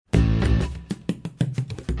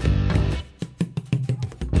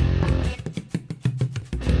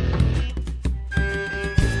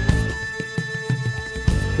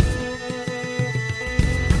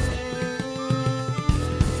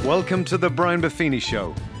Welcome to the Brian Buffini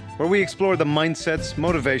Show, where we explore the mindsets,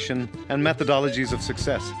 motivation, and methodologies of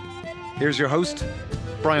success. Here's your host,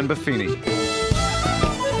 Brian Buffini.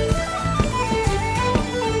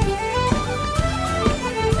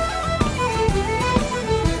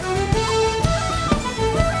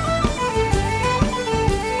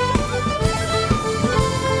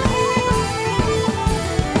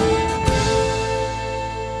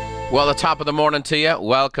 Well, the top of the morning to you.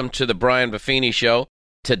 Welcome to the Brian Buffini Show.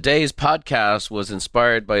 Today's podcast was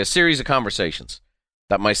inspired by a series of conversations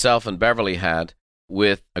that myself and Beverly had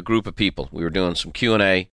with a group of people. We were doing some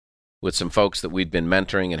Q&A with some folks that we'd been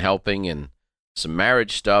mentoring and helping, and some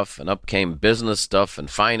marriage stuff, and up came business stuff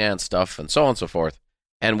and finance stuff and so on and so forth.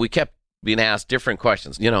 And we kept being asked different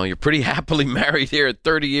questions. You know, you're pretty happily married here at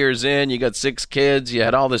 30 years in. You got 6 kids. You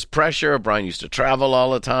had all this pressure. Brian used to travel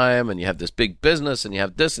all the time, and you have this big business, and you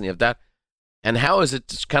have this, and you have that. And how has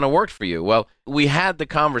it kind of worked for you? Well, we had the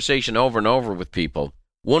conversation over and over with people.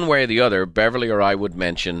 One way or the other, Beverly or I would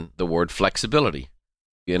mention the word flexibility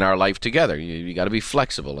in our life together. You got to be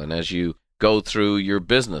flexible. And as you go through your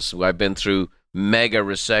business, I've been through mega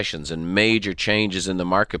recessions and major changes in the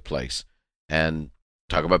marketplace, and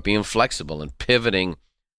talk about being flexible and pivoting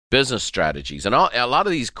business strategies. And a lot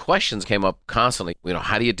of these questions came up constantly. You know,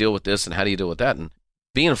 how do you deal with this and how do you deal with that? And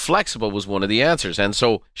being flexible was one of the answers. And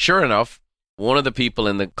so, sure enough, one of the people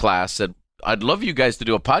in the class said, I'd love you guys to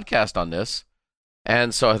do a podcast on this.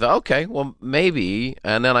 And so I thought, okay, well, maybe.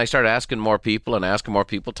 And then I started asking more people,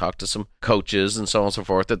 talk to some coaches and so on and so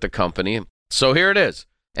forth at the company. So here it is.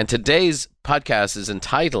 And today's podcast is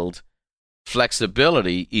entitled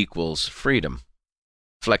Flexibility Equals Freedom.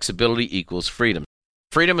 Flexibility equals freedom.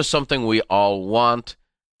 Freedom is something we all want.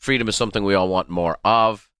 Freedom is something we all want more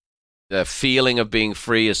of. The feeling of being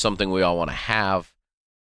free is something we all want to have.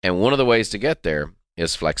 And one of the ways to get there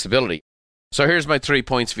is flexibility. So here's my 3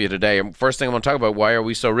 points for you today. First thing I want to talk about, why are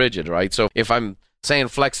we so rigid, right? So if I'm saying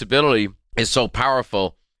flexibility is so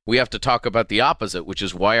powerful, we have to talk about the opposite, which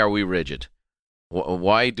is why are we rigid?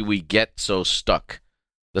 Why do we get so stuck?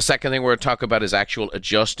 The second thing we're going to talk about is actual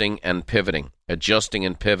adjusting and pivoting,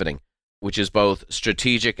 which is both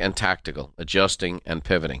strategic and tactical, adjusting and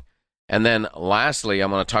pivoting. And then lastly, I'm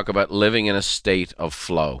going to talk about living in a state of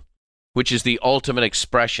flow, which is the ultimate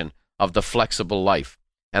expression of the flexible life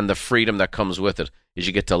and the freedom that comes with it, is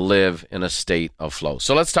you get to live in a state of flow.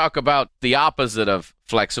 So let's talk about the opposite of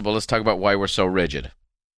flexible. Let's talk about why we're so rigid.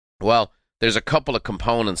 Well, there's a couple of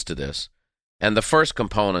components to this. And the first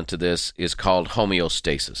component to this is called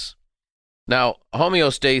homeostasis. Now,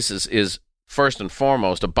 homeostasis is first and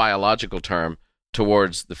foremost a biological term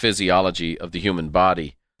towards the physiology of the human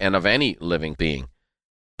body and of any living being.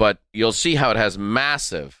 But you'll see how it has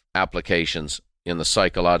massive applications in the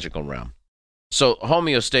psychological realm. So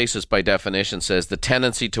homeostasis, by definition, says the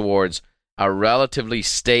tendency towards a relatively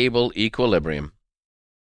stable equilibrium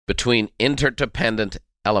between interdependent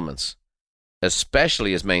elements,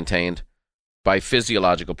 especially as maintained by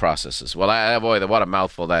physiological processes. Well, boy, what a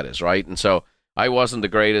mouthful that is, right? And so I wasn't the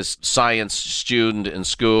greatest science student in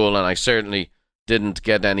school, and I certainly didn't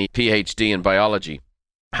get any PhD in biology.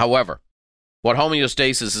 However, what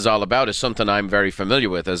homeostasis is all about is something I'm very familiar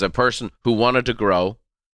with as a person who wanted to grow,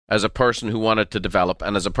 as a person who wanted to develop,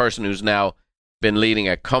 and as a person who's now been leading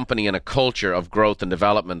a company and a culture of growth and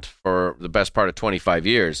development for the best part of 25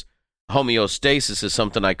 years. Homeostasis is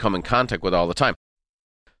something I come in contact with all the time.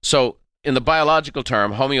 So, in the biological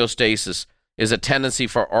term, homeostasis is a tendency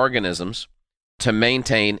for organisms to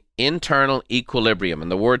maintain internal equilibrium.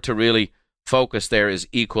 And the word to really focus there is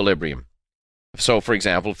equilibrium. So, for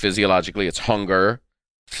example, physiologically, it's hunger,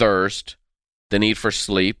 thirst, the need for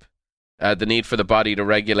sleep, the need for the body to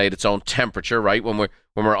regulate its own temperature, right? When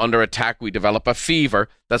we're under attack, we develop a fever.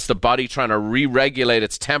 That's the body trying to re-regulate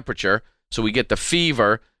its temperature. So we get the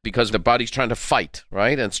fever because the body's trying to fight,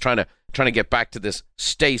 right? And it's trying to get back to this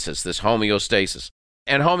stasis, this homeostasis.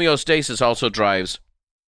 And homeostasis also drives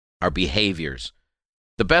our behaviors.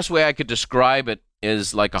 The best way I could describe it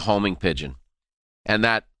is like a homing pigeon. And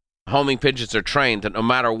that homing pigeons are trained that no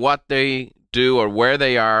matter what they do or where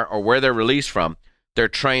they are or where they're released from, they're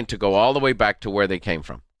trained to go all the way back to where they came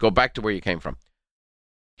from. Go back to where you came from.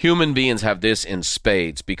 Human beings have this in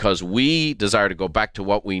spades because we desire to go back to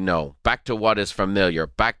what we know, back to what is familiar,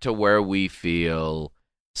 back to where we feel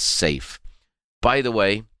safe. By the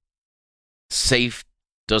way, safe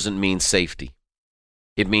doesn't mean safety.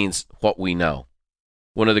 It means what we know.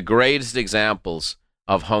 One of the greatest examples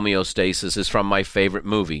of homeostasis is from my favorite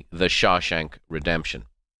movie, The Shawshank Redemption.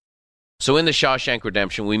 So in The Shawshank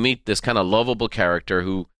Redemption, we meet this kind of lovable character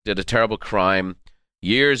who did a terrible crime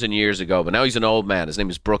years and years ago, but now he's an old man. His name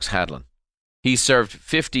is Brooks Hadlin. He served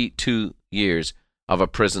 52 years of a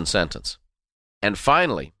prison sentence. And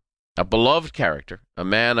finally, a beloved character, a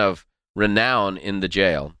man of renown in the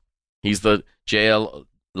jail. He's the jail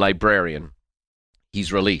librarian.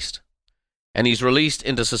 He's released. And he's released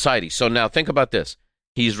into society. So now think about this.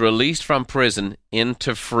 He's released from prison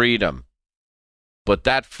into freedom. But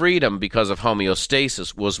that freedom, because of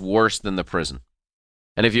homeostasis, was worse than the prison.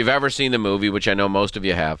 And if you've ever seen the movie, which I know most of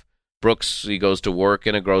you have, Brooks, he goes to work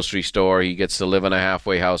in a grocery store. He gets to live in a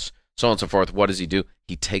halfway house, so on and so forth. What does he do?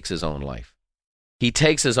 He takes his own life. He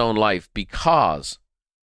takes his own life because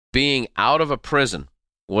being out of a prison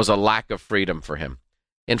was a lack of freedom for him.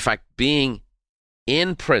 In fact, being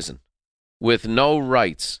in prison with no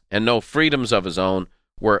rights and no freedoms of his own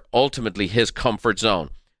were ultimately his comfort zone.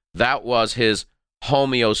 That was his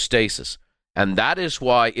homeostasis. And that is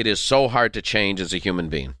why it is so hard to change as a human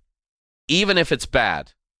being. Even if it's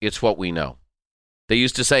bad, it's what we know. They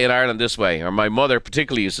used to say in Ireland this way, or my mother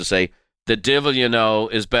particularly used to say, the devil you know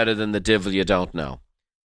is better than the devil you don't know.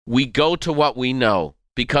 We go to what we know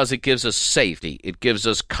because it gives us safety. It gives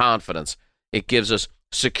us confidence. It gives us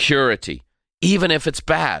security, even if it's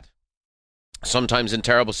bad. Sometimes in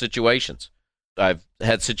terrible situations. I've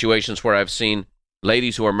had situations where I've seen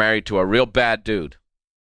ladies who are married to a real bad dude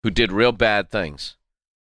who did real bad things.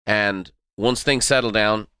 And once things settled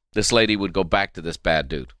down, this lady would go back to this bad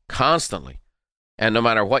dude constantly. And no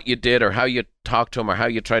matter what you did or how you talked to him or how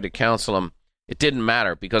you tried to counsel him, it didn't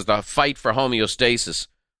matter because the fight for homeostasis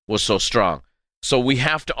was so strong. So we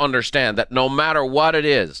have to understand that no matter what it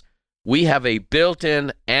is, we have a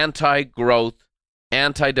built-in anti-growth,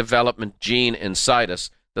 anti-development gene inside us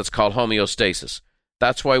that's called homeostasis.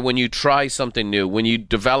 That's why when you try something new, when you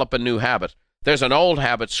develop a new habit, there's an old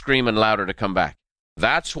habit screaming louder to come back.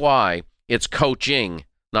 That's why it's coaching,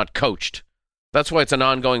 not coached. That's why it's an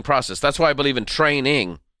ongoing process. That's why I believe in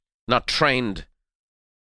training, not trained.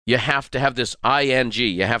 You have to have this ing.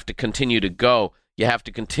 You have to continue to go. You have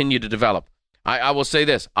to continue to develop. I will say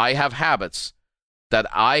this. I have habits that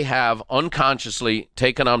I have unconsciously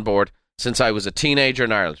taken on board since I was a teenager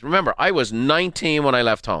in Ireland. Remember, I was 19 when I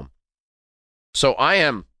left home. So I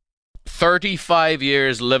am 35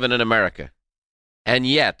 years living in America. And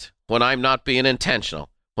yet, when I'm not being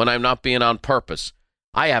intentional, when I'm not being on purpose,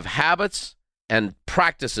 I have habits and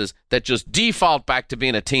practices that just default back to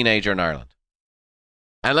being a teenager in Ireland.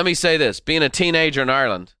 And let me say this, being a teenager in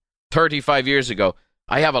Ireland 35 years ago,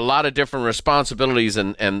 I have a lot of different responsibilities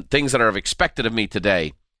and things that are expected of me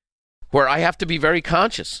today where I have to be very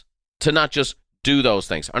conscious to not just do those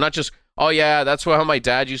things, or not just, oh yeah, that's how my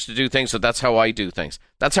dad used to do things, so that's how I do things.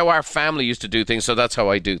 That's how our family used to do things, so that's how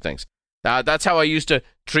I do things. That's how I used to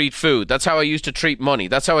treat food. That's how I used to treat money.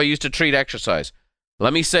 That's how I used to treat exercise.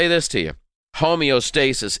 Let me say this to you.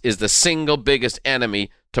 Homeostasis is the single biggest enemy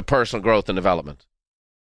to personal growth and development.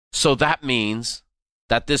 So that means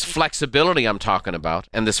that this flexibility I'm talking about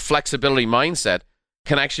and this flexibility mindset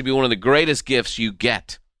can actually be one of the greatest gifts you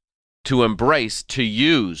get to embrace, to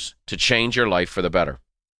use, to change your life for the better.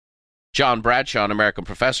 John Bradshaw, an American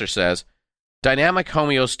professor, says, dynamic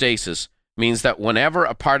homeostasis means that whenever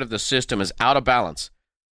a part of the system is out of balance,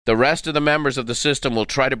 the rest of the members of the system will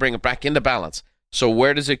try to bring it back into balance. So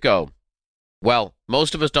where does it go? Well,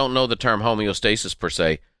 most of us don't know the term homeostasis per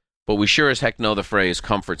se, but we sure as heck know the phrase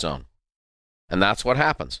comfort zone. And that's what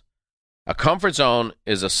happens. A comfort zone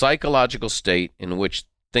is a psychological state in which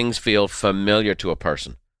things feel familiar to a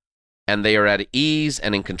person, and they are at ease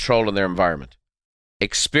and in control of their environment,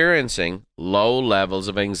 experiencing low levels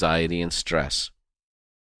of anxiety and stress.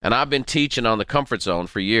 And I've been teaching on the comfort zone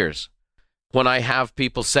for years. When I have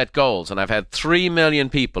people set goals, and I've had 3 million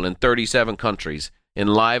people in 37 countries in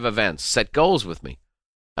live events set goals with me.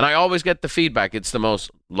 And I always get the feedback. It's the most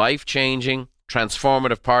life-changing,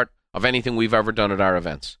 transformative part of anything we've ever done at our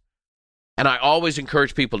events. And I always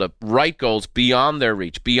encourage people to write goals beyond their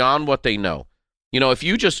reach, beyond what they know. You know, if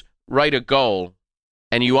you just write a goal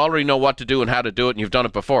and you already know what to do and how to do it and you've done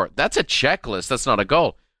it before, that's a checklist. That's not a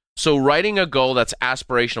goal. So writing a goal that's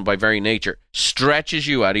aspirational by very nature stretches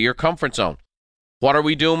you out of your comfort zone. What are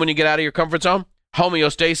we doing when you get out of your comfort zone?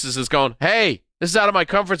 Homeostasis is going, hey, this is out of my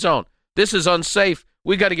comfort zone. This is unsafe.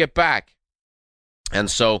 We got to get back. And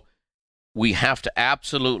so we have to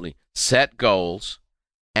absolutely set goals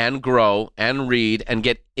and grow and read and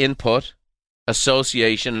get input,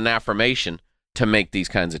 association, and affirmation to make these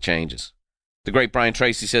kinds of changes. The great Brian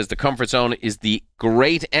Tracy says the comfort zone is the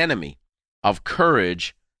great enemy of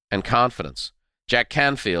courage and confidence. Jack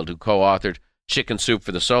Canfield, who co-authored Chicken Soup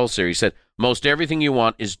for the Soul series, said, most everything you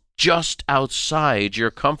want is just outside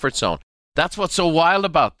your comfort zone. That's what's so wild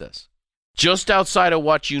about this. Just outside of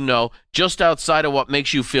what you know, just outside of what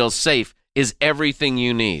makes you feel safe, is everything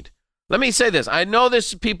you need. Let me say this. I know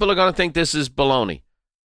people are going to think this is baloney.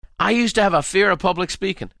 I used to have a fear of public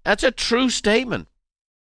speaking. That's a true statement.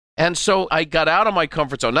 And so I got out of my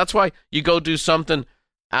comfort zone. That's why you go do something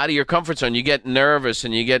out of your comfort zone. You get nervous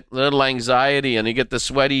and you get a little anxiety and you get the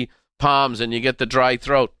sweaty palms and you get the dry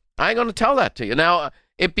throat. I ain't going to tell that to you. Now,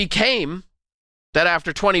 it became that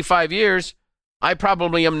after 25 years, I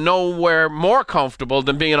probably am nowhere more comfortable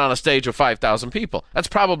than being on a stage with 5,000 people. That's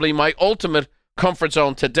probably my ultimate comfort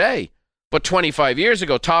zone today. But 25 years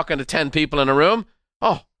ago, talking to 10 people in a room,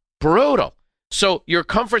 oh, brutal. So your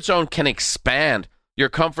comfort zone can expand. Your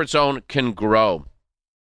comfort zone can grow.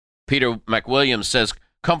 Peter McWilliams says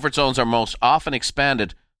comfort zones are most often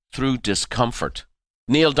expanded through discomfort.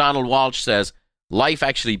 Neil Donald Walsh says life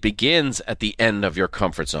actually begins at the end of your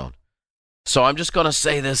comfort zone. So I'm just going to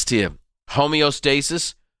say this to you.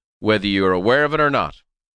 Homeostasis, whether you're aware of it or not,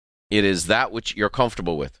 it is that which you're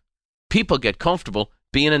comfortable with. People get comfortable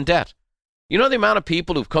being in debt. You know the amount of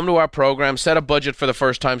people who've come to our program, set a budget for the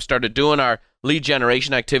first time, started doing our lead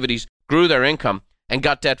generation activities, grew their income, and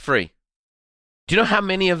got debt-free? Do you know how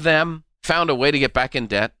many of them found a way to get back in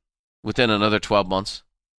debt within another 12 months?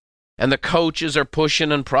 And the coaches are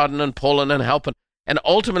pushing and prodding and pulling and helping. And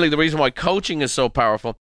ultimately, the reason why coaching is so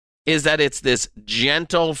powerful is that it's this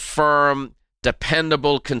gentle, firm,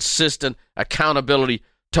 dependable, consistent accountability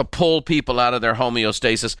to pull people out of their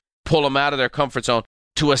homeostasis, pull them out of their comfort zone,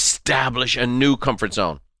 to establish a new comfort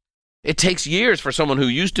zone. It takes years for someone who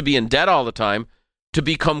used to be in debt all the time to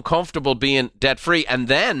become comfortable being debt-free. And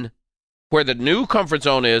then, where the new comfort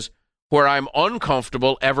zone is, where I'm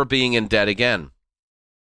uncomfortable ever being in debt again.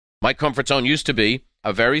 My comfort zone used to be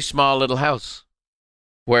a very small little house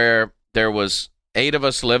where there was 8 of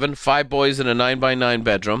us living, 5 boys in a 9x9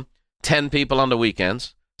 bedroom, 10 people on the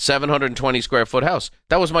weekends, 720 square foot house.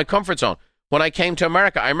 That was my comfort zone. When I came to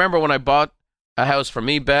America, I remember when I bought a house for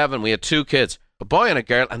me, Bev, and we had 2 kids, a boy and a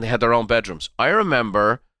girl, and they had their own bedrooms. I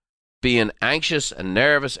remember being anxious and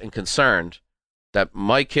nervous and concerned that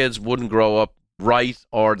my kids wouldn't grow up right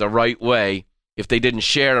or the right way if they didn't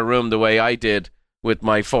share a room the way I did with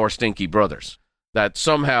my 4 stinky brothers. That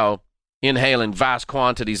somehow inhaling vast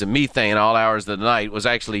quantities of methane all hours of the night was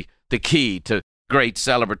actually the key to great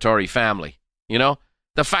celebratory family. You know,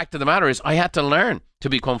 the fact of the matter is I had to learn to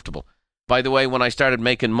be comfortable. By the way, when I started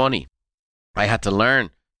making money, I had to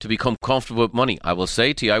learn to become comfortable with money. I will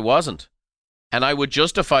say to you, I wasn't. And I would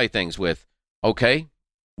justify things with, okay,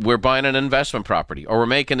 we're buying an investment property or we're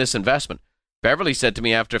making this investment. Beverly said to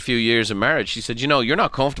me after a few years of marriage, she said, you know, you're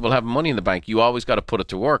not comfortable having money in the bank. You always got to put it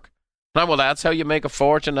to work. And I, well, that's how you make a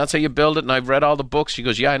fortune. That's how you build it. And I've read all the books. She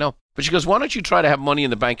goes, yeah, I know. But she goes, why don't you try to have money in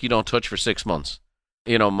the bank you don't touch for 6 months?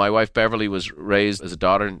 You know, my wife Beverly was raised as a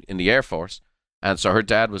daughter in the Air Force. And so her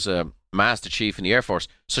dad was a Master Chief in the Air Force.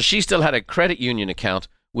 So she still had a credit union account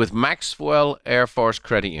with Maxwell Air Force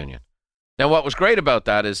Credit Union. Now, what was great about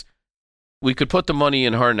that is we could put the money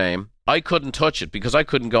in her name. I couldn't touch it because I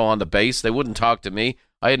couldn't go on the base. They wouldn't talk to me.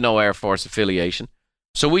 I had no Air Force affiliation.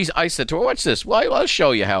 So I said to her, what's this? Well, I'll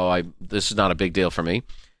show you how this is not a big deal for me.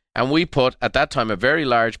 And we put, at that time, a very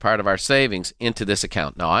large part of our savings into this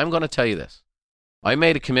account. Now, I'm going to tell you this. I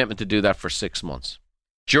made a commitment to do that for 6 months.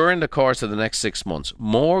 During the course of the next 6 months,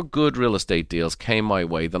 more good real estate deals came my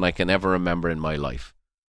way than I can ever remember in my life.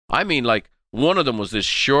 I mean, like, one of them was this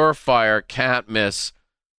surefire, can't miss,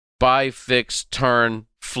 buy, fix, turn,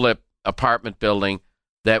 flip apartment building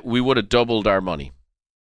that we would have doubled our money.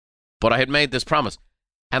 But I had made this promise.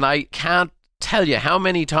 And I can't tell you how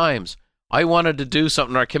many times I wanted to do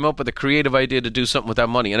something or I came up with a creative idea to do something with that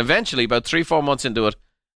money. And eventually, about 3-4 months into it,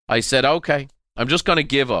 I said, okay, I'm just going to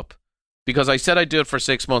give up. Because I said I'd do it for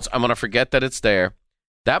 6 months. I'm going to forget that it's there.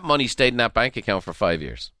 That money stayed in that bank account for 5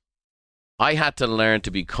 years. I had to learn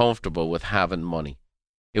to be comfortable with having money.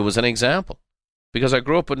 It was an example because I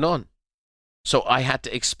grew up with none. So I had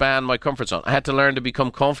to expand my comfort zone. I had to learn to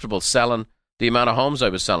become comfortable selling the amount of homes I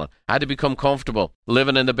was selling. I had to become comfortable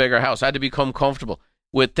living in the bigger house. I had to become comfortable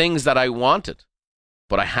with things that I wanted.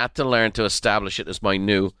 But I had to learn to establish it as my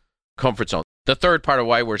new comfort zone. The third part of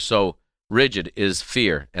why we're so rigid is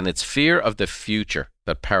fear, and it's fear of the future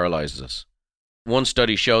that paralyzes us. One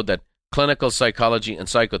study showed that clinical psychology and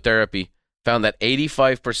psychotherapy found that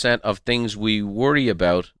 85% of things we worry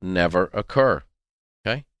about never occur.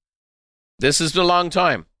 Okay? This is a long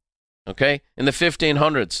time. Okay? In the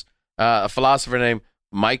 1500s, a philosopher named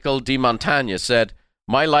Michael de Montaigne said,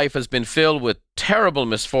 my life has been filled with terrible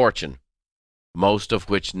misfortune, most of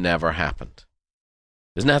which never happened.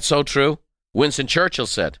 Isn't that so true? Winston Churchill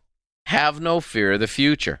said, have no fear of the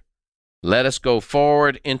future. Let us go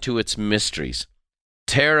forward into its mysteries.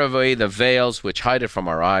 Tear away the veils which hide it from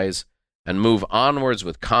our eyes. and move onwards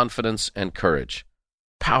with confidence and courage.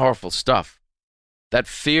 Powerful stuff. That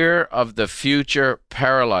fear of the future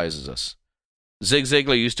paralyzes us. Zig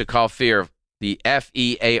Ziglar used to call fear the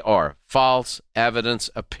FEAR, false evidence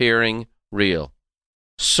appearing real.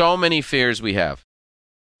 So many fears we have,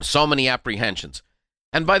 so many apprehensions.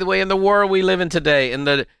 And by the way, in the world we live in today, in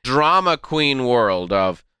the drama queen world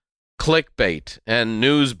of clickbait and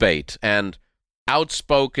newsbait and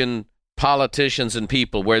outspoken politicians and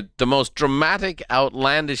people, where the most dramatic,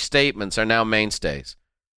 outlandish statements are now mainstays,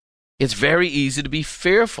 it's very easy to be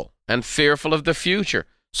fearful and fearful of the future.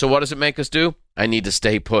 So what does it make us do? I need to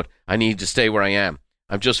stay put. I need to stay where I am.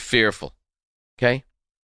 I'm just fearful. Okay?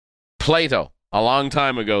 Plato, a long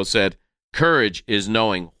time ago, said, courage is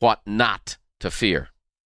knowing what not to fear.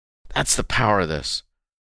 That's the power of this.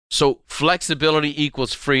 So flexibility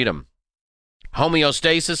equals freedom.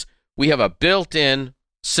 Homeostasis, we have a built-in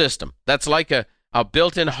system. That's like a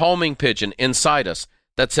built-in homing pigeon inside us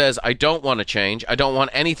that says, I don't want to change. I don't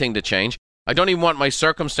want anything to change. I don't even want my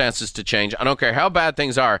circumstances to change. I don't care how bad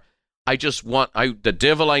things are. I just want the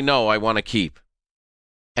devil I know I want to keep.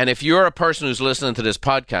 And if you're a person who's listening to this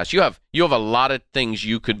podcast, you have a lot of things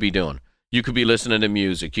you could be doing. You could be listening to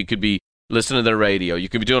music. You could be listening to the radio. You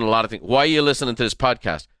could be doing a lot of things. Why are you listening to this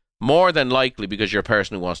podcast? More than likely because you're a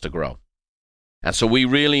person who wants to grow. And so we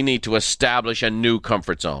really need to establish a new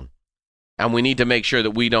comfort zone. And we need to make sure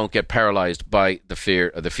that we don't get paralyzed by the fear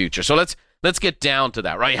of the future. So let's get down to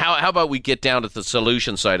that, right? How about we get down to the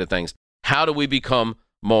solution side of things? How do we become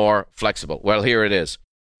more flexible? Well, here it is.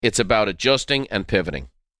 It's about adjusting and pivoting.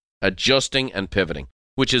 Adjusting and pivoting,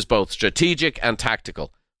 which is both strategic and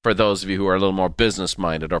tactical for those of you who are a little more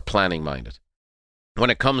business-minded or planning-minded. When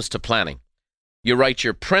it comes to planning, you write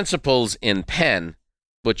your principles in pen,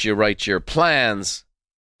 but you write your plans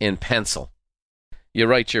in pencil. You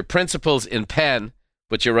write your principles in pen,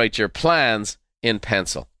 but you write your plans in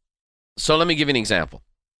pencil. So let me give you an example.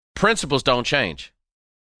 Principles don't change.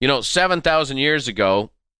 7,000 years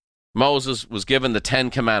ago, Moses was given the 10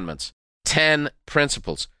 Commandments, 10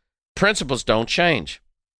 principles. Principles don't change.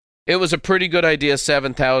 It was a pretty good idea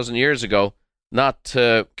 7,000 years ago not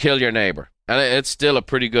to kill your neighbor. And it's still a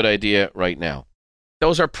pretty good idea right now.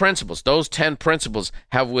 Those are principles. Those 10 principles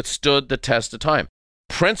have withstood the test of time.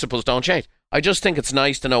 Principles don't change. I just think it's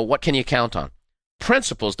nice to know, what can you count on?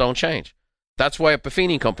 Principles don't change. That's why at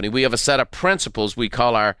Buffini Company, we have a set of principles we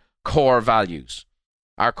call our core values.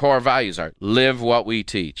 Our core values are live what we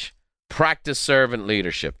teach, practice servant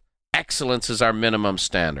leadership, excellence is our minimum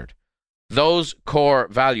standard. Those core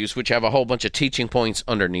values, which have a whole bunch of teaching points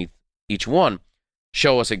underneath each one,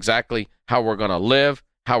 show us exactly how we're going to live,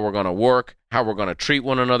 how we're going to work, how we're going to treat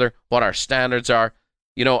one another, what our standards are.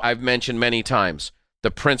 I've mentioned many times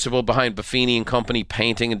the principle behind Buffini and Company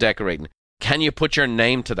painting and decorating. Can you put your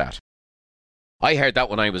name to that? I heard that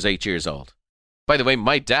when I was 8 years old. By the way,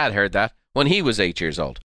 my dad heard that when he was 8 years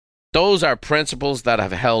old. Those are principles that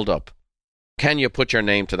have held up. Can you put your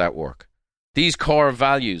name to that work? These core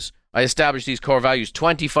values, I established these core values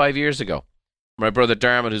 25 years ago. My brother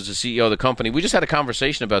Dermot, who's the CEO of the company, we just had a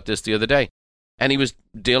conversation about this the other day. And he was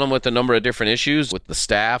dealing with a number of different issues with the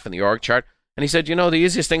staff and the org chart. And he said, the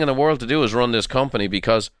easiest thing in the world to do is run this company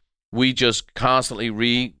because we just constantly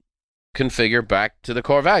reconfigure back to the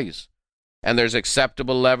core values. And there's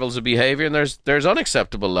acceptable levels of behavior and there's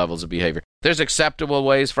unacceptable levels of behavior. There's acceptable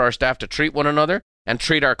ways for our staff to treat one another and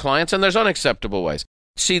treat our clients, and there's unacceptable ways.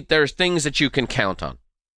 See, there's things that you can count on.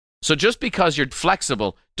 So just because you're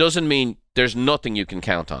flexible doesn't mean there's nothing you can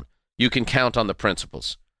count on. You can count on the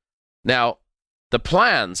principles. Now, the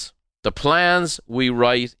plans we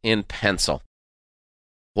write in pencil.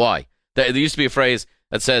 Why? There used to be a phrase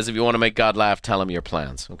that says, if you want to make God laugh, tell him your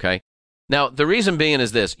plans, okay? Now, the reason being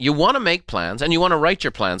is this. You want to make plans and you want to write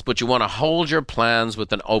your plans, but you want to hold your plans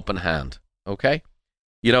with an open hand, okay?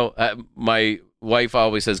 My wife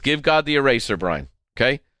always says, give God the eraser, Brian,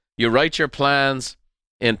 okay? You write your plans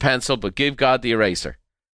in pencil, but give God the eraser.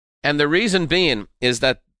 And the reason being is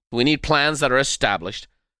that we need plans that are established,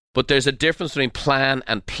 but there's a difference between plan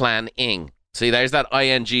and planning. See, there's that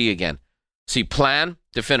ing again. See, plan,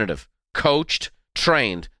 definitive. Coached,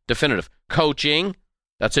 trained, definitive. Coaching,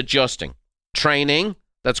 that's adjusting. Training,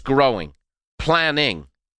 that's growing. Planning.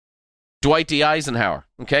 Dwight D. Eisenhower,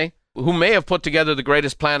 okay, who may have put together the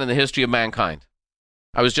greatest plan in the history of mankind.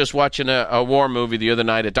 I was just watching a war movie the other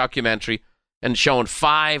night, a documentary, and showing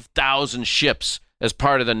 5,000 ships as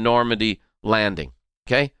part of the Normandy landing,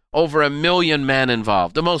 okay? Over 1 million men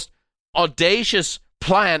involved. The most audacious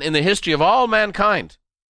plan in the history of all mankind.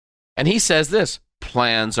 And he says this,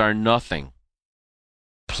 plans are nothing.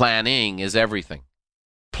 Planning is everything.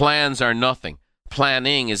 Plans are nothing.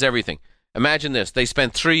 Planning is everything. Imagine this. They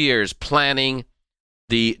spent 3 years planning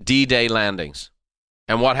the D-Day landings.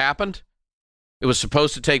 And what happened? It was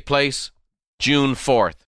supposed to take place June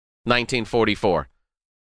 4th, 1944.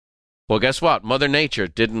 Well, guess what? Mother Nature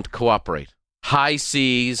didn't cooperate. High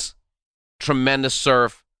seas, tremendous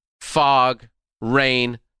surf, fog,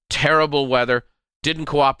 rain, terrible weather, didn't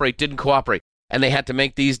cooperate. And they had to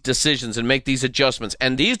make these decisions and make these adjustments.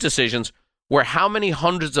 And these decisions were how many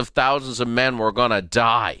hundreds of thousands of men were going to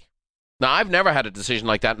die. Now, I've never had a decision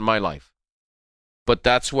like that in my life. But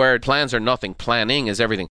that's where plans are nothing. Planning is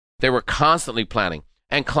everything. They were constantly planning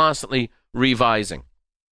and constantly revising.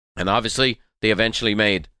 And obviously, they eventually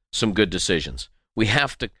made some good decisions. We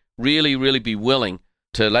have to really, really be willing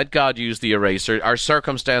to let God use the eraser. Our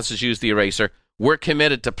circumstances use the eraser. We're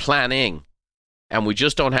committed to planning. And we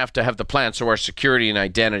just don't have to have the plan, so our security and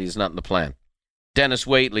identity is not in the plan. Dennis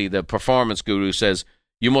Waitley, the performance guru, says,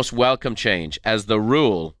 you must welcome change as the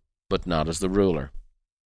rule, but not as the ruler.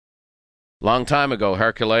 Long time ago,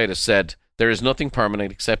 Hercules said, there is nothing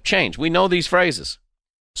permanent except change. We know these phrases.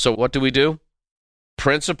 So what do?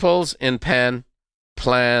 Principles in pen,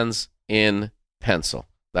 plans in pencil.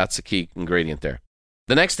 That's the key ingredient there.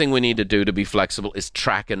 The next thing we need to do to be flexible is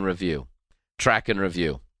track and review. Track and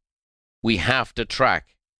review. We have to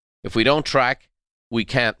track. If we don't track, we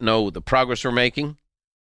can't know the progress we're making.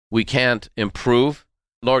 We can't improve.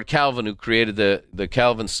 Lord Kelvin, who created the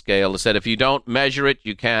Kelvin scale, said if you don't measure it,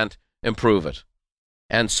 you can't improve it.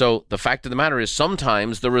 And so the fact of the matter is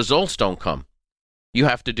sometimes the results don't come. You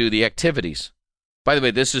have to do the activities. By the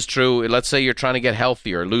way, this is true. Let's say you're trying to get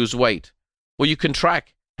healthier, lose weight. Well, you can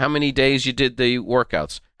track how many days you did the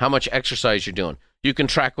workouts, how much exercise you're doing. You can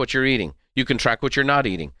track what you're eating. You can track what you're not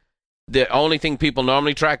eating. The only thing people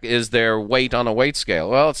normally track is their weight on a weight scale.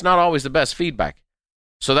 Well, it's not always the best feedback.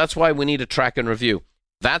 So that's why we need to track and review.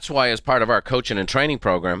 That's why, as part of our coaching and training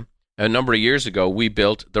program, a number of years ago, we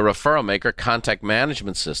built the Referral Maker contact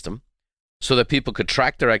management system so that people could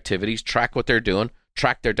track their activities, track what they're doing,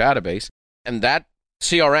 track their database. And that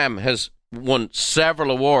CRM has won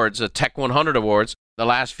several awards, Tech 100 awards, the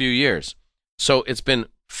last few years. So it's been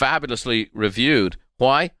fabulously reviewed.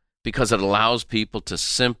 Why? Because it allows people to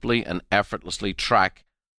simply and effortlessly track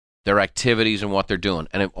their activities and what they're doing.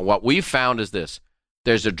 And what we've found is this.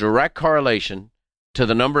 There's a direct correlation to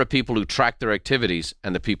the number of people who track their activities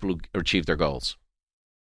and the people who achieve their goals.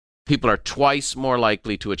 People are twice more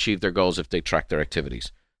likely to achieve their goals if they track their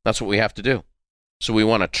activities. That's what we have to do. So we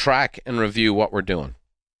want to track and review what we're doing.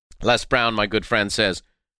 Les Brown, my good friend, says,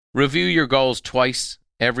 review your goals twice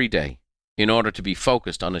every day in order to be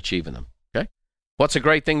focused on achieving them. Okay? What's a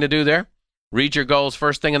great thing to do there? Read your goals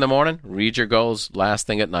first thing in the morning. Read your goals last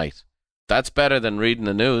thing at night. That's better than reading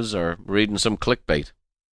the news or reading some clickbait.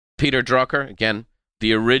 Peter Drucker, again,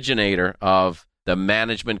 the originator of the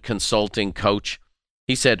management consulting coach,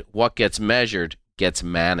 he said, what gets measured gets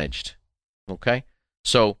managed. Okay?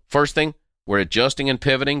 So first thing, we're adjusting and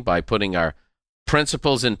pivoting by putting our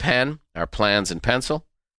principles in pen, our plans in pencil.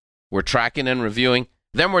 We're tracking and reviewing.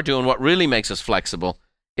 Then we're doing what really makes us flexible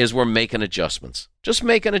is we're making adjustments. Just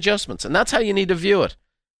making adjustments. And that's how you need to view it.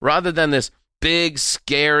 Rather than this big,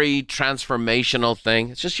 scary, transformational thing,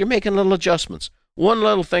 it's just you're making little adjustments. One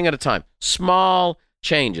little thing at a time. Small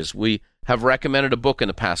changes. We have recommended a book in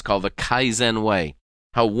the past called The Kaizen Way,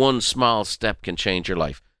 how one small step can change your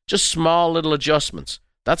life. Just small little adjustments.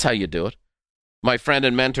 That's how you do it. My friend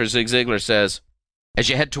and mentor Zig Ziglar says, as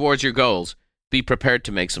you head towards your goals, be prepared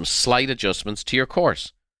to make some slight adjustments to your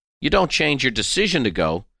course. You don't change your decision to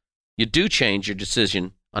go. You do change your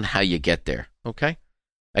decision on how you get there. Okay?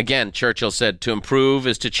 Again, Churchill said, to improve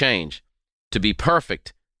is to change. To be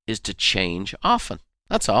perfect is to change often.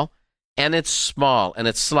 That's all. And it's small and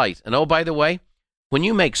it's slight. And oh, by the way, when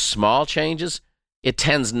you make small changes, it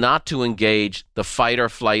tends not to engage the fight or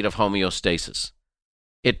flight of homeostasis.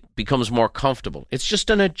 It becomes more comfortable. It's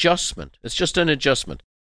just an adjustment. It's just an adjustment.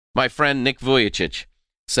 My friend Nick Vujicic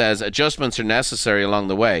says adjustments are necessary along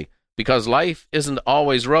the way because life isn't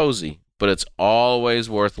always rosy, but it's always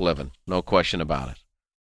worth living. No question about it.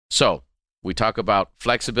 So we talk about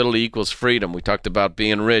flexibility equals freedom. We talked about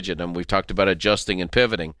being rigid, and we've talked about adjusting and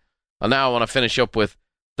pivoting. And now I want to finish up with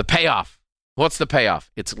the payoff. What's the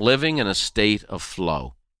payoff? It's living in a state of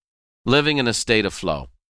flow. Living in a state of flow.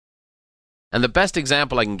 And the best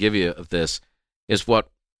example I can give you of this is what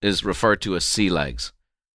is referred to as sea legs.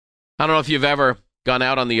 I don't know if you've ever gone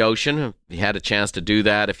out on the ocean, if you had a chance to do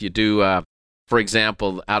that. If you do, for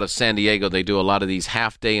example, out of San Diego, they do a lot of these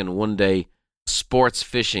half-day and one-day sports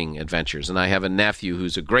fishing adventures. And I have a nephew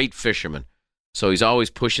who's a great fisherman. So he's always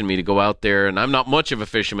pushing me to go out there. And I'm not much of a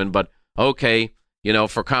fisherman, but okay, you know,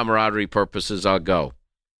 for camaraderie purposes, I'll go.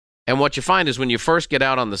 And what you find is when you first get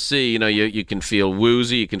out on the sea, you can feel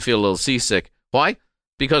woozy, you can feel a little seasick. Why?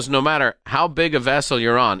 Because no matter how big a vessel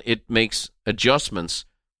you're on, it makes adjustments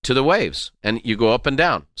to the waves, and you go up and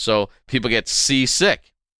down. So people get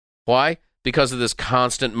seasick. Why? Because of this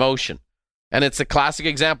constant motion. And it's a classic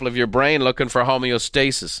example of your brain looking for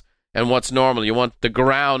homeostasis and what's normal. You want the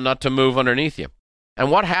ground not to move underneath you. And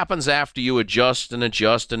what happens after you adjust and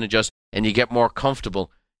adjust and adjust and you get more comfortable?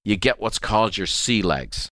 You get what's called your sea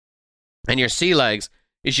legs. And your sea legs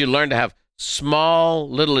is you learn to have small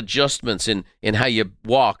little adjustments in how you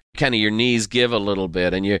walk. Kind of your knees give a little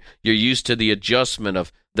bit, and you're used to the adjustment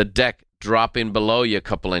of the deck dropping below you a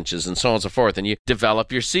couple inches and so on and so forth. And you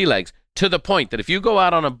develop your sea legs to the point that if you go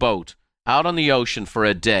out on a boat, out on the ocean for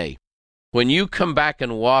a day, when you come back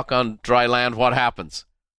and walk on dry land, what happens?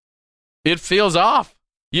 It feels off.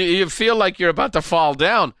 You feel like you're about to fall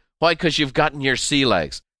down. Why? Because you've gotten your sea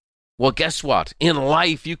legs. Well, guess what? In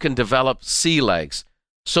life, you can develop sea legs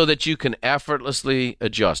so that you can effortlessly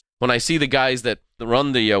adjust. When I see the guys that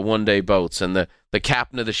run the one-day boats and the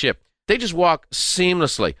captain of the ship, they just walk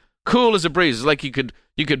seamlessly, cool as a breeze. It's like you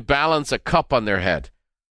could balance a cup on their head.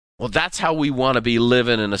 Well, that's how we want to be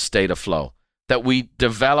living in a state of flow, that we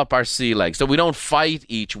develop our sea legs, that we don't fight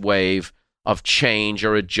each wave of change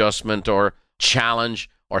or adjustment or challenge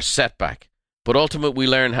or setback, but ultimately we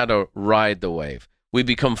learn how to ride the wave. We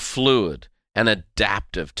become fluid and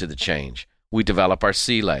adaptive to the change. We develop our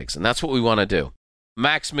sea legs, and that's what we want to do.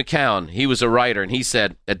 Max McCown, he was a writer, and he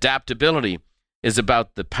said, adaptability is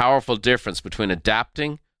about the powerful difference between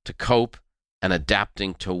adapting to cope and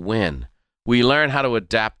adapting to win. We learn how to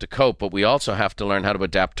adapt to cope, but we also have to learn how to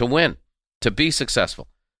adapt to win, to be successful.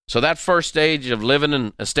 So that first stage of living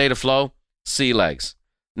in a state of flow, sea legs.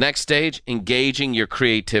 Next stage, engaging your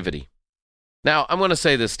creativity. Now, I'm going to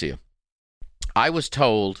say this to you. I was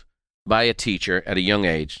told by a teacher at a young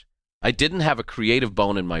age, I didn't have a creative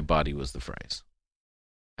bone in my body, was the phrase.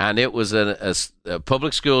 And it was a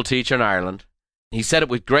public school teacher in Ireland. He said it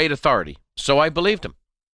with great authority, so I believed him.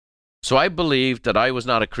 So I believed that I was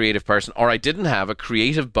not a creative person, or I didn't have a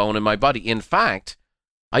creative bone in my body. In fact,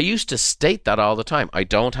 I used to state that all the time. I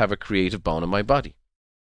don't have a creative bone in my body.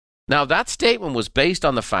 Now, that statement was based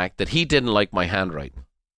on the fact that he didn't like my handwriting.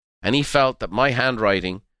 And he felt that my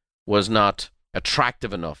handwriting was not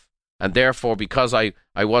attractive enough. And therefore, because I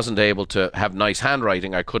wasn't able to have nice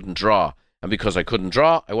handwriting, I couldn't draw. And because I couldn't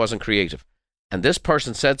draw, I wasn't creative. And this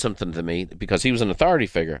person said something to me, because he was an authority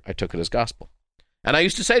figure, I took it as gospel. And I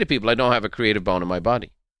used to say to people, I don't have a creative bone in my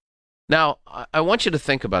body. Now, I want you to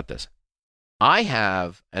think about this. I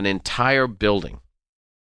have an entire building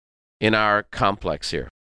in our complex here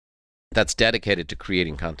that's dedicated to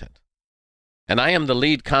creating content. And I am the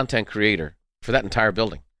lead content creator for that entire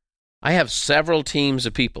building. I have several teams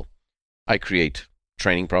of people. I create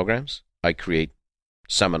training programs. I create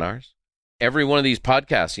seminars. Every one of these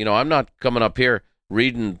podcasts, I'm not coming up here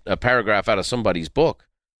reading a paragraph out of somebody's book.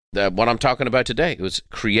 What I'm talking about today, it was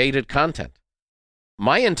created content.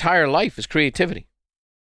 My entire life is creativity.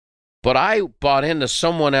 But I bought into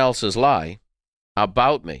someone else's lie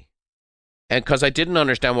about me. And because I didn't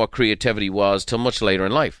understand what creativity was till much later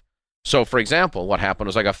in life. So, for example, what happened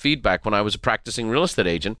was I got feedback when I was a practicing real estate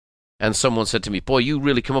agent, and someone said to me, boy, you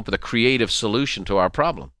really come up with a creative solution to our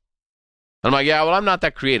problem. And I'm like, yeah, well, I'm not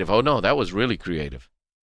that creative. Oh, no, that was really creative.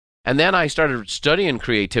 And then I started studying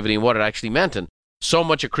creativity and what it actually meant. And so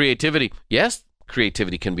much of creativity, yes,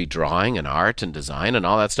 creativity can be drawing and art and design and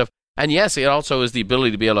all that stuff. And yes, it also is the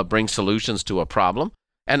ability to be able to bring solutions to a problem.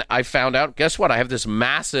 And I found out, guess what? I have this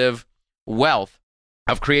massive wealth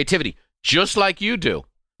of creativity, just like you do.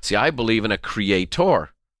 See, I believe in a creator.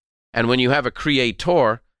 And when you have a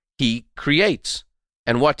creator, he creates.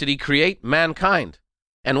 And what did he create? Mankind.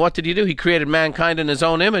 And what did he do? He created mankind in his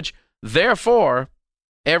own image. Therefore,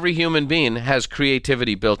 every human being has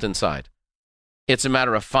creativity built inside. It's a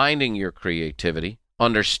matter of finding your creativity,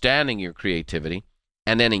 understanding your creativity,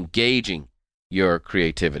 and then engaging your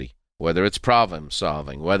creativity, whether it's problem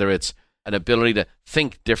solving, whether it's an ability to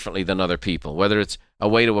think differently than other people, whether it's a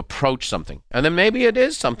way to approach something. And then maybe it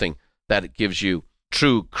is something that gives you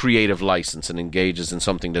true creative license and engages in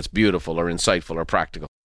something that's beautiful or insightful or practical.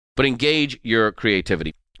 But engage your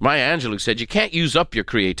creativity. Maya Angelou said you can't use up your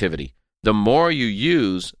creativity. The more you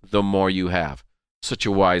use, the more you have. Such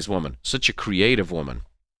a wise woman, such a creative woman.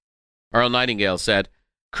 Earl Nightingale said,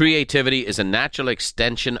 creativity is a natural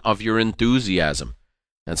extension of your enthusiasm.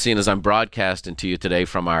 And seeing as I'm broadcasting to you today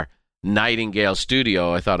from our Nightingale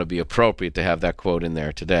studio, I thought it'd be appropriate to have that quote in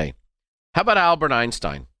there today. How about Albert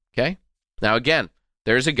Einstein? Okay. Now again,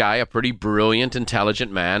 there's a guy, a pretty brilliant,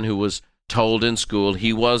 intelligent man who was told in school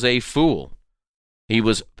he was a fool. He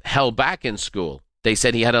was held back in school. They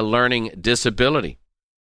said he had a learning disability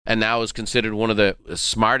and now is considered one of the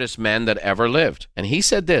smartest men that ever lived. And he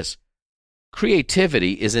said this: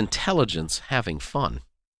 creativity is intelligence having fun.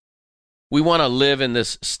 We want to live in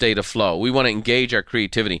this state of flow. We want to engage our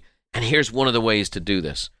creativity. And here's one of the ways to do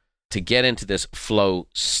this, to get into this flow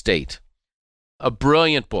state. A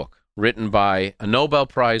brilliant book written by a Nobel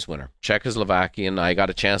Prize winner, Czechoslovakian. I got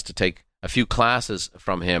a chance to take a few classes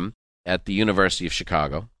from him at the University of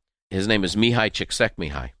Chicago. His name is Mihai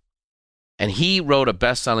Csikszentmihalyi. And he wrote a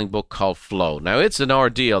best-selling book called Flow. Now, it's an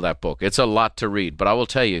ordeal, that book. It's a lot to read. But I will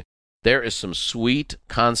tell you, there is some sweet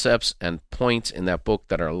concepts and points in that book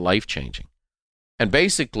that are life-changing. And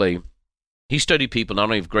basically, he studied people not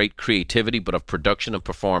only of great creativity, but of production and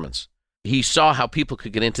performance. He saw how people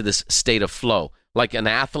could get into this state of flow, like an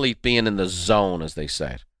athlete being in the zone, as they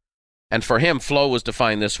say it. And for him, flow was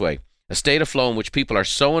defined this way: a state of flow in which people are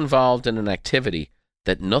so involved in an activity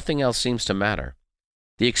that nothing else seems to matter.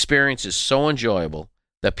 The experience is so enjoyable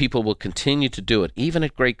that people will continue to do it, even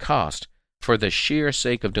at great cost, for the sheer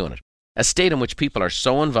sake of doing it. A state in which people are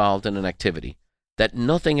so involved in an activity that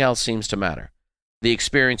nothing else seems to matter. The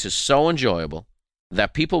experience is so enjoyable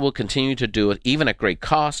that people will continue to do it, even at great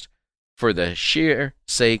cost, for the sheer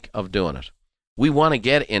sake of doing it. We want to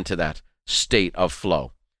get into that state of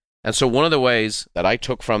flow. And so one of the ways that I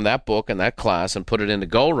took from that book and that class and put it into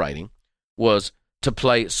goal writing was to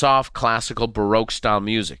play soft, classical, Baroque-style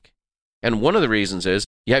music. And one of the reasons is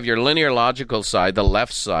you have your linear logical side, the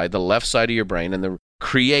left side of your brain, and the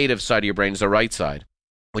creative side of your brain is the right side,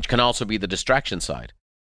 which can also be the distraction side.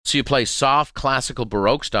 So you play soft, classical,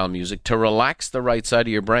 Baroque-style music to relax the right side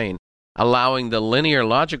of your brain, allowing the linear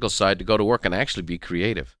logical side to go to work and actually be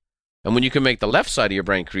creative. And when you can make the left side of your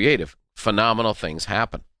brain creative, phenomenal things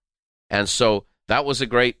happen. And so that was a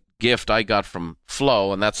great gift I got from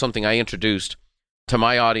Flow, and that's something I introduced to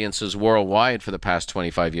my audiences worldwide for the past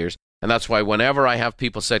 25 years. And that's why whenever I have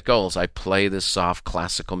people set goals, I play this soft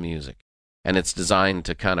classical music. And it's designed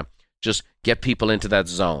to kind of just get people into that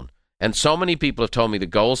zone. And so many people have told me the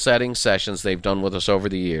goal-setting sessions they've done with us over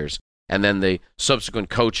the years, and then the subsequent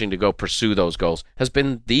coaching to go pursue those goals, has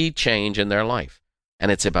been the change in their life.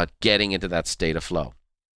 And it's about getting into that state of flow.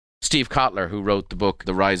 Steve Kotler, who wrote the book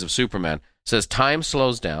The Rise of Superman, says time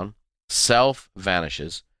slows down, self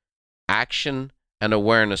vanishes, action and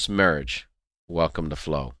awareness merge. Welcome to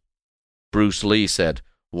flow. Bruce Lee said,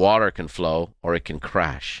 water can flow or it can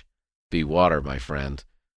crash. Be water, my friend.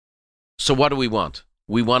 So what do we want?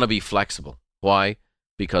 We want to be flexible. Why?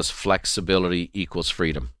 Because flexibility equals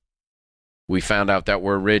freedom. We found out that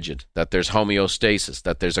we're rigid, that there's homeostasis,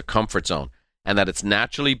 that there's a comfort zone, and that it's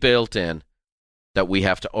naturally built in that we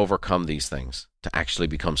have to overcome these things to actually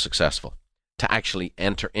become successful, to actually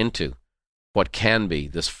enter into what can be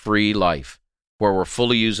this free life where we're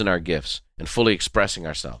fully using our gifts and fully expressing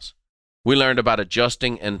ourselves. We learned about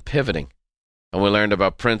adjusting and pivoting, and we learned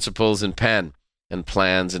about principles in pen and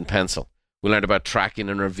plans in pencil. We learned about tracking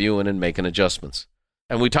and reviewing and making adjustments.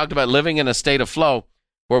 And we talked about living in a state of flow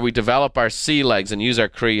where we develop our sea legs and use our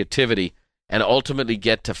creativity and ultimately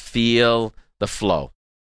get to feel the flow.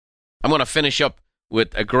 I'm going to finish up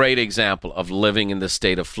with a great example of living in this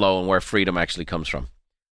state of flow and where freedom actually comes from.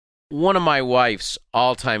 One of my wife's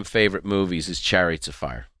all-time favorite movies is Chariots of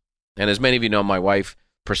Fire. And as many of you know, my wife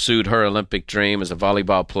pursued her Olympic dream as a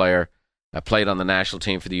volleyball player. I played on the national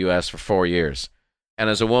team for the U.S. for 4 years. And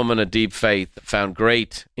as a woman of deep faith, found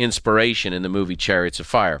great inspiration in the movie Chariots of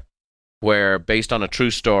Fire, where, based on a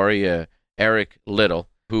true story, Eric Liddell,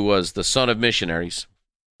 who was the son of missionaries,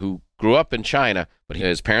 who grew up in China, but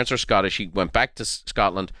his parents are Scottish. He went back to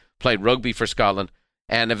Scotland, played rugby for Scotland,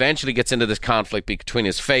 and eventually gets into this conflict between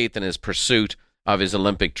his faith and his pursuit of his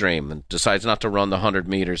Olympic dream, and decides not to run the 100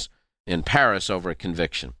 meters in Paris over a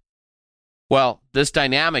conviction. Well, this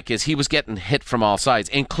dynamic is he was getting hit from all sides,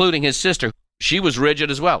 including his sister. She was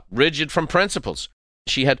rigid as well, rigid from principles.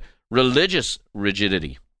 She had religious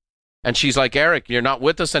rigidity. And she's like, Eric, you're not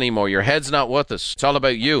with us anymore. Your head's not with us. It's all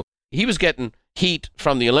about you. He was getting heat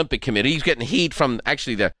from the Olympic Committee. He's getting heat from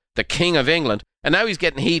actually the King of England. And now he's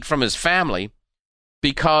getting heat from his family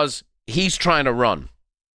because he's trying to run.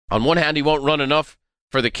 On one hand, he won't run enough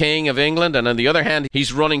for the King of England. And on the other hand,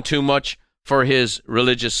 he's running too much for his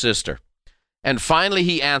religious sister. And finally,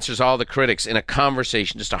 he answers all the critics in a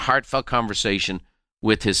conversation, just a heartfelt conversation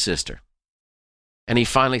with his sister. And he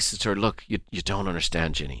finally says to her, look, you don't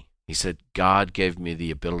understand, Ginny. He said, God gave me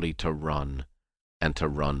the ability to run and to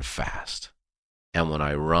run fast. And when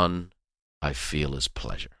I run, I feel his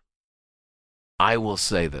pleasure. I will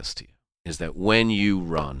say this to you, is that when you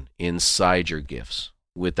run inside your gifts,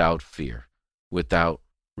 without fear, without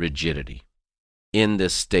rigidity, in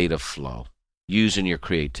this state of flow, using your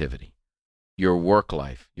creativity, your work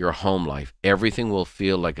life, your home life, everything will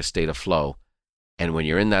feel like a state of flow. And when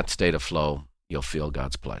you're in that state of flow, you'll feel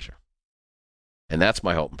God's pleasure. And that's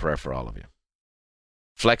my hope and prayer for all of you.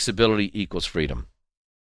 Flexibility equals freedom.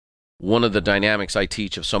 One of the dynamics I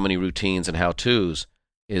teach of so many routines and how-tos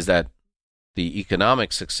is that the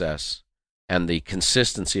economic success and the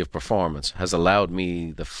consistency of performance has allowed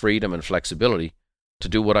me the freedom and flexibility to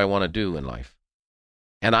do what I want to do in life.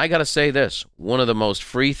 And I got to say this, one of the most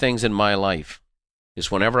free things in my life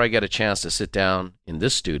is whenever I get a chance to sit down in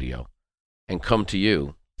this studio and come to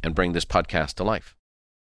you and bring this podcast to life.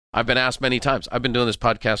 I've been asked many times. I've been doing this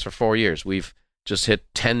podcast for 4 years. We've just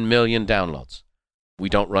hit 10 million downloads. We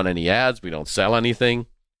don't run any ads. We don't sell anything.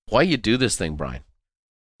 Why you do this thing, Brian?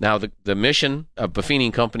 Now, the mission of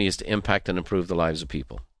Buffini & Company is to impact and improve the lives of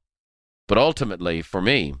people. But ultimately, for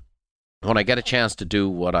me, when I get a chance to do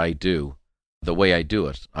what I do, the way I do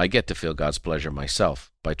it, I get to feel God's pleasure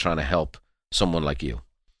myself by trying to help someone like you.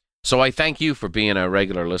 So I thank you for being a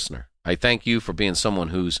regular listener. I thank you for being someone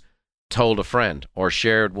who's told a friend or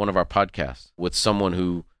shared one of our podcasts with someone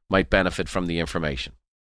who might benefit from the information.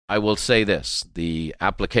 I will say this, the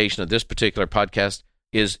application of this particular podcast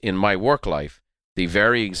is, in my work life, the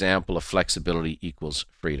very example of flexibility equals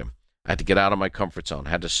freedom. I had to get out of my comfort zone. I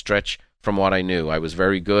had to stretch from what I knew. I was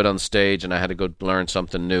very good on stage, and I had to go learn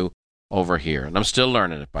something new over here. And I'm still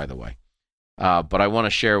learning it, by the way. But I want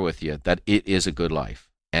to share with you that it is a good life,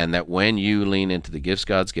 and that when you lean into the gifts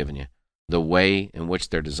God's given you, the way in which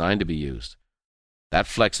they're designed to be used, that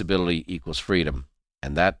flexibility equals freedom,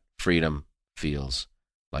 and that freedom feels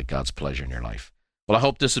like God's pleasure in your life. Well, I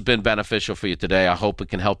hope this has been beneficial for you today. I hope it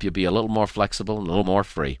can help you be a little more flexible and a little more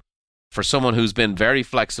free. For someone who's been very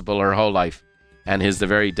flexible her whole life and is the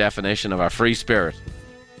very definition of a free spirit,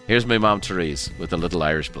 here's my mom, Therese, with a little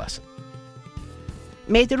Irish blessing.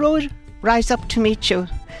 May the road rise up to meet you,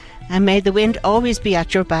 and may the wind always be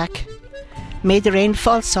at your back. May the rain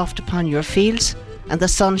fall soft upon your fields, and the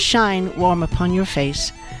sun shine warm upon your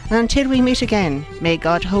face. And until we meet again, may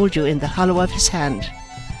God hold you in the hollow of his hand.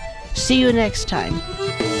 See you next time.